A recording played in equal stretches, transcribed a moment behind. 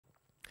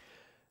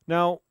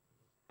Now,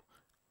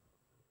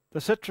 the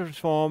set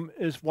transform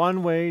is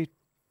one way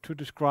to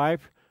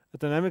describe a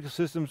dynamical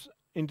systems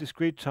in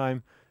discrete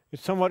time. It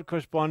somewhat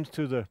corresponds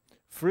to the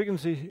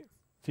frequency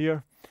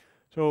here.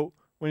 So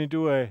when you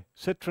do a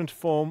set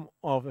transform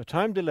of a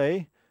time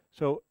delay,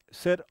 so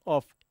set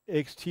of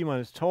xt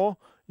minus tau,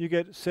 you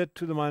get set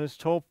to the minus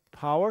tau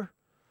power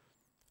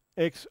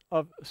x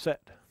of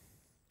set.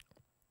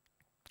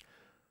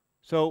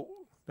 So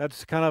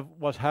that's kind of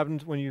what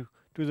happens when you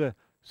do the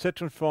set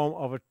transform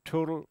of a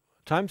total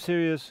time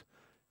series.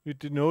 You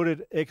denote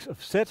it x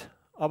of set,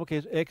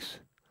 uppercase x,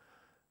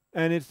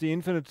 and it's the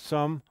infinite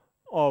sum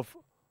of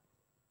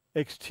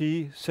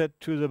xt set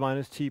to the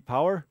minus t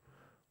power,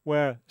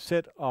 where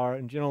set are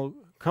in general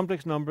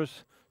complex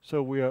numbers,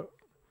 so we are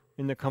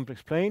in the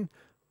complex plane.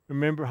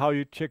 Remember how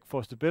you check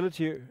for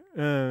stability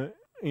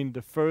in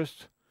the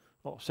first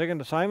or second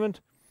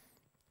assignment.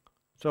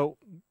 So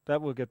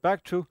that we'll get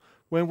back to.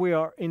 When we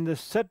are in the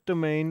set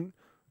domain,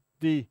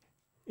 the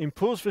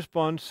impulse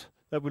response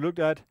that we looked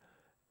at,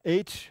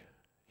 h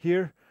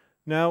here,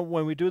 now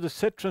when we do the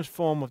set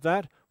transform of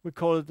that, we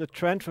call it the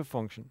transfer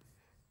function.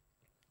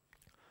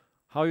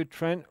 How you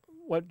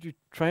what you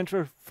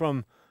transfer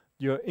from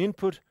your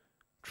input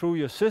through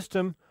your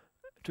system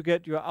to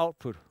get your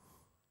output.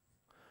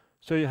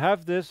 So you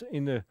have this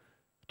in the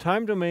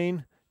time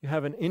domain, you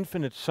have an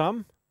infinite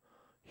sum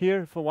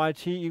here for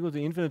yt equals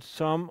the infinite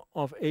sum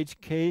of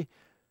hk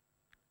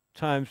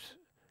times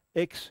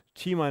x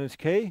t minus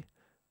k.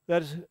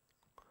 That is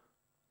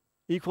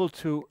equal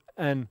to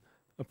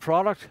a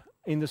product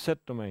in the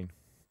set domain.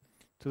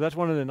 So that's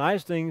one of the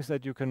nice things,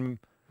 that you can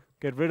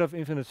get rid of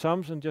infinite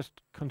sums and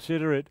just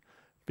consider it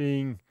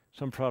being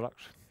some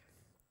products.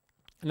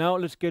 Now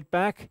let's get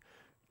back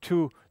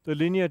to the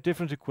linear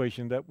difference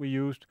equation that we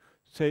used.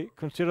 Say,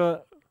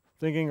 consider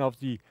thinking of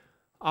the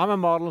ARMA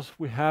models.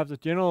 We have the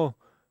general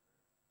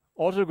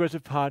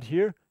autoregressive part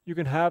here. You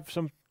can have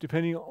some,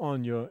 depending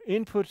on your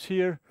inputs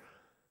here,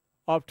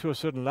 up to a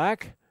certain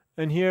lag.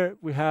 And here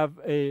we have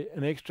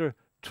an extra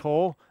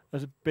tau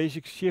as a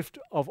basic shift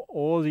of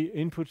all the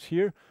inputs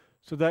here.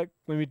 So that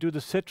when we do the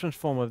set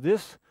transform of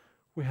this,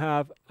 we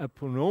have a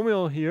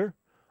polynomial here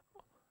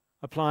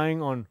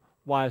applying on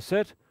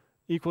yz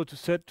equal to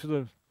set to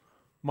the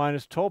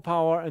minus tau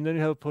power, and then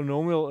you have a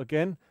polynomial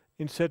again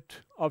in set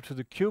up to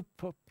the q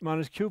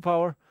minus q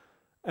power,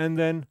 and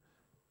then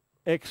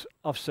x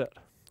of set.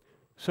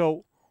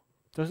 So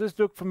does this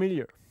look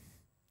familiar?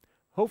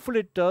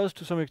 Hopefully it does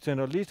to some extent,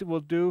 or at least it will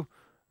do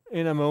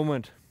in a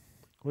moment.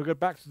 We'll get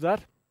back to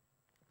that.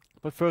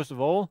 But first of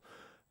all,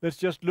 let's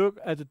just look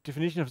at the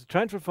definition of the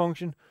transfer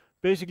function.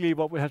 Basically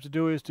what we have to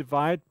do is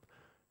divide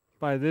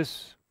by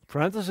this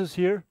parenthesis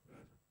here,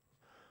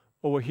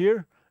 over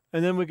here,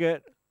 and then we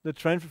get the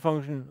transfer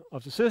function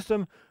of the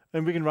system,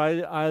 and we can write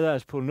it either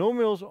as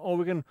polynomials, or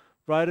we can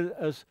write it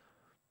as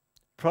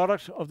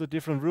products of the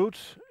different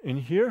roots in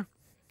here.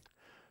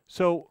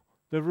 So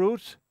the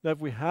roots that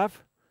we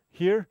have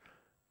here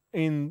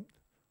in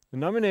the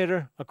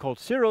numerator are called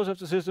zeros of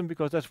the system,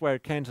 because that's where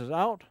it cancels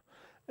out,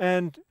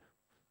 and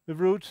the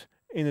roots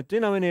in the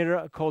denominator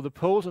are called the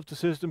poles of the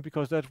system,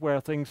 because that's where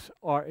things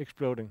are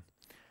exploding.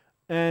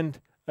 And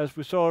as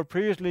we saw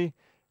previously,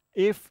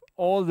 if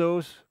all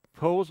those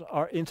poles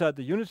are inside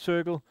the unit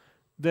circle,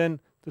 then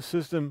the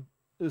system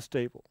is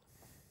stable.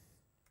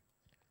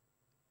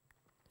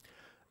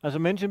 As I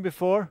mentioned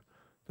before,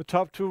 the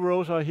top two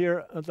rows are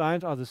here,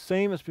 lines are the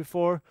same as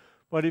before,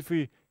 but if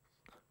we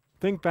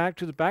think back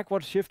to the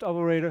backward shift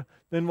operator,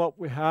 then what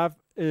we have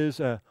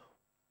is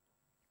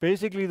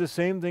basically the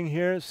same thing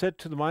here, set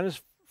to the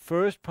minus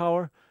first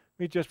power.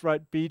 We just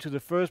write b to the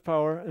first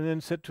power, and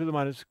then set to the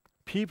minus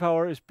p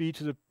power is b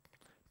to the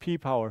p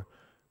power.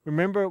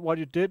 Remember, what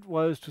you did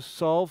was to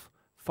solve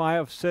phi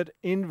of set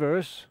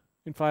inverse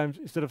in phi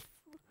instead of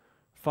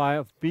phi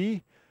of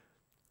b.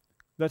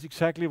 That's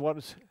exactly what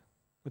is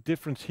the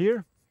difference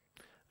here.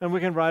 And we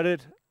can write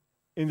it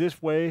in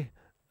this way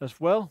as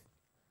well,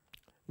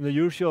 in the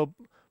usual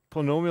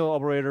polynomial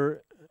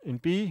operator in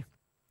b.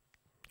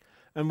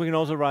 And we can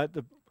also write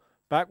the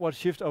backward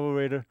shift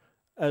operator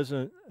as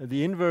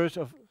the inverse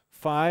of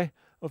phi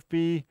of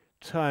b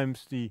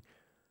times the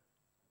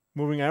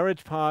moving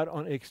average part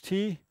on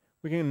xt.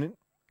 We can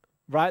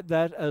write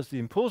that as the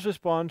impulse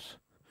response,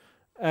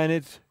 and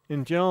it's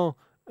in general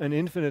an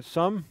infinite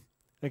sum.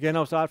 Again,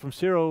 I'll start from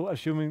 0,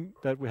 assuming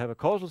that we have a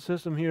causal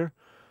system here.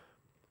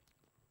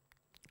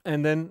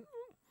 And then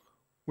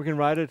we can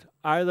write it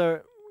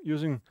either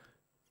using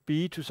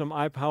b to some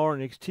I power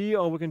in xt,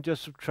 or we can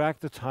just subtract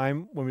the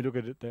time when we look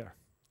at it there.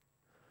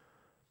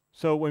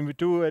 So when we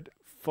do it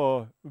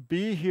for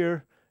b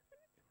here,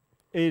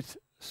 it's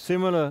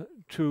similar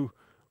to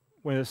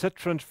when a set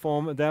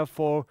transform, and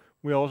therefore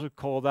we also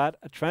call that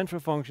a transfer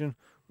function,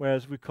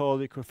 whereas we call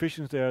the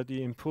coefficients there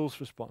the impulse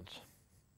response.